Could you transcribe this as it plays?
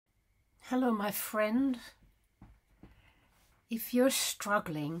Hello, my friend. If you're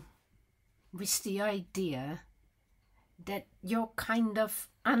struggling with the idea that you're kind of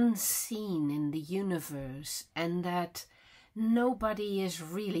unseen in the universe and that nobody is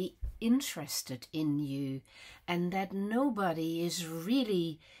really interested in you and that nobody is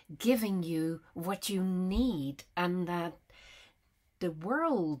really giving you what you need and that the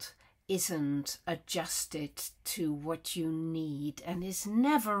world isn't adjusted to what you need and is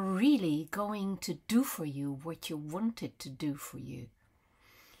never really going to do for you what you want it to do for you,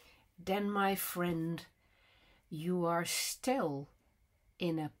 then, my friend, you are still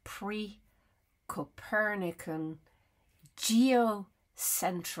in a pre-Copernican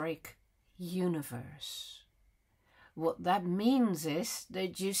geocentric universe. What that means is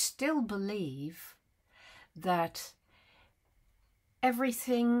that you still believe that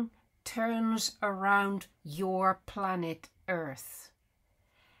everything turns around your planet Earth,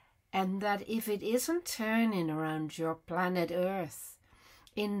 and that if it isn't turning around your planet Earth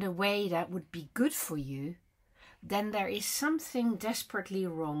in the way that would be good for you, then there is something desperately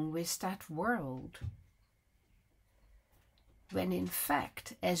wrong with that world. When in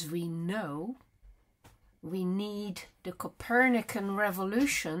fact, as we know, we need the Copernican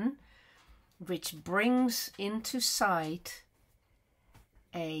revolution, which brings into sight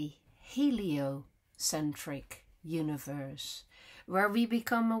a heliocentric universe, where we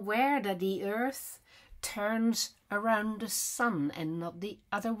become aware that the Earth turns around the sun and not the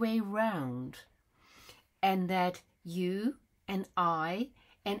other way round, and that you and I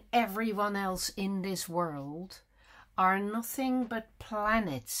and everyone else in this world are nothing but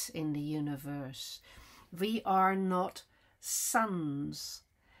planets in the universe. We are not suns.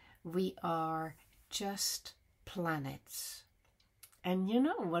 We are just planets. And you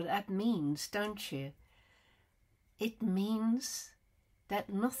know what that means, don't you? It means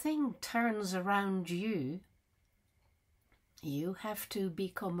that nothing turns around you. You have to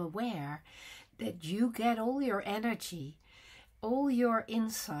become aware that you get all your energy, all your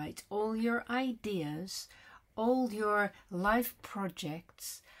insight, all your ideas, all your life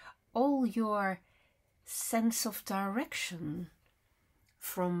projects, all your sense of direction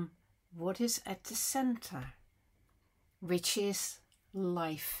from what is at the center, which is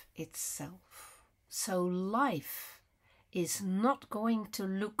life itself. So life is not going to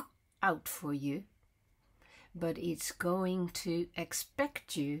look out for you, but it's going to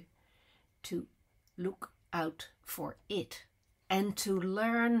expect you to look out for it and to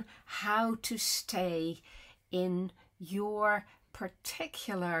learn how to stay in your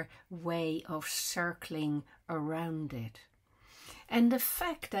particular way of circling around it. And the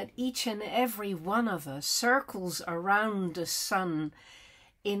fact that each and every one of us circles around the sun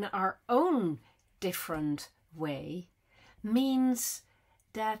in our own different way means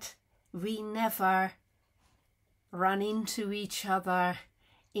that we never run into each other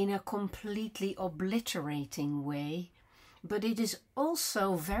in a completely obliterating way, but it is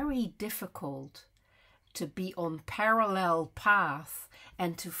also very difficult to be on parallel path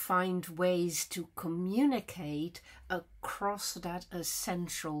and to find ways to communicate across that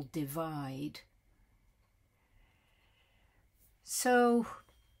essential divide. So,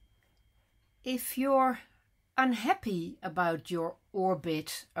 if you're unhappy about your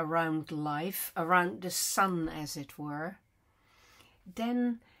orbit around life, around the sun as it were,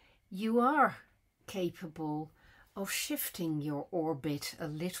 then you are capable of shifting your orbit a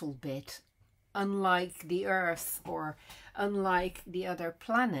little bit. Unlike the Earth or unlike the other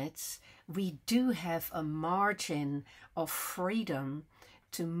planets, we do have a margin of freedom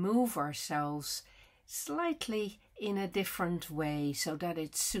to move ourselves slightly in a different way so that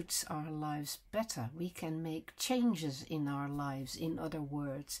it suits our lives better. We can make changes in our lives, in other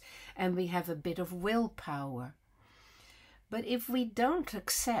words, and we have a bit of willpower. But if we don't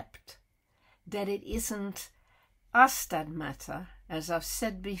accept that it isn't us that matter, as I've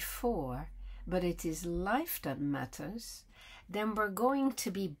said before, but it is life that matters, then we're going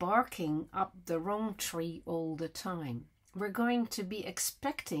to be barking up the wrong tree all the time. We're going to be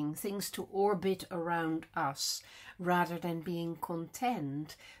expecting things to orbit around us rather than being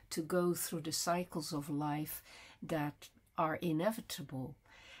content to go through the cycles of life that are inevitable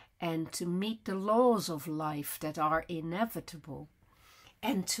and to meet the laws of life that are inevitable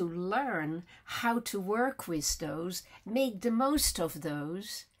and to learn how to work with those, make the most of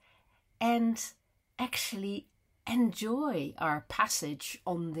those, and actually enjoy our passage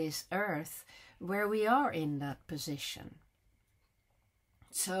on this earth where we are in that position.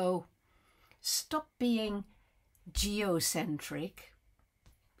 So stop being geocentric,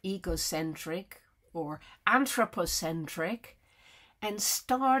 egocentric, or anthropocentric, and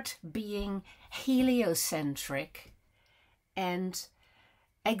start being heliocentric and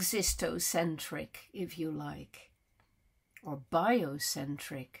existocentric, if you like, or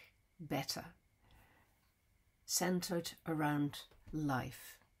biocentric, better, centered around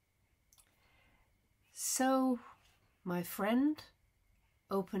life. So, my friend,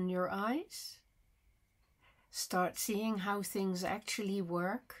 open your eyes, start seeing how things actually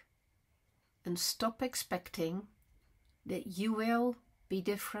work, and stop expecting that you will be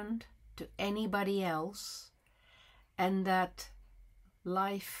different to anybody else, and that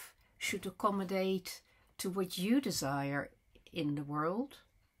life should accommodate to what you desire in the world,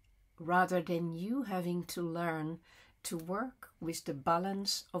 rather than you having to learn to work with the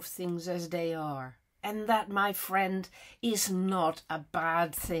balance of things as they are. And that, my friend, is not a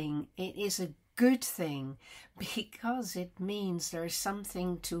bad thing. It is a good thing, because it means there's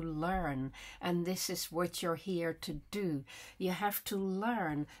something to learn, and this is what you're here to do. You have to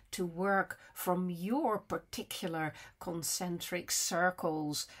learn to work from your particular concentric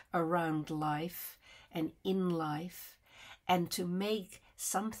circles around life and in life, and to make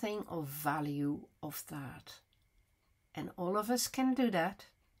something of value of that. And all of us can do that,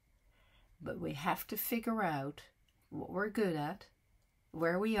 but we have to figure out what we're good at,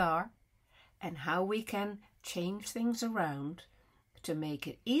 where we are, and how we can change things around to make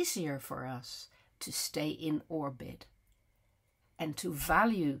it easier for us to stay in orbit and to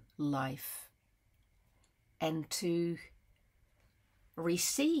value life and to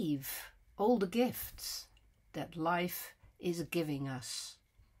receive all the gifts that life is giving us.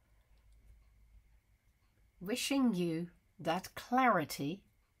 Wishing you that clarity,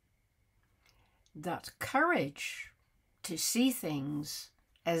 that courage to see things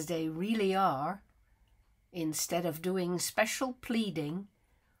as they really are, instead of doing special pleading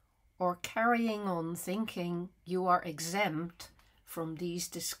or carrying on thinking you are exempt from these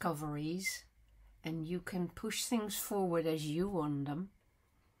discoveries and you can push things forward as you want them.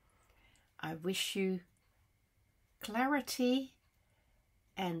 I wish you clarity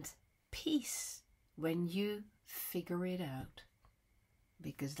and peace when you figure it out,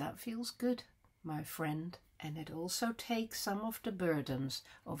 because that feels good, my friend. And it also takes some of the burdens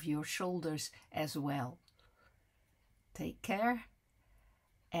off your shoulders as well. Take care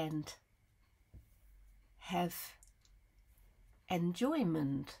and have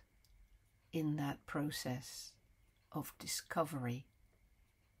enjoyment in that process of discovery.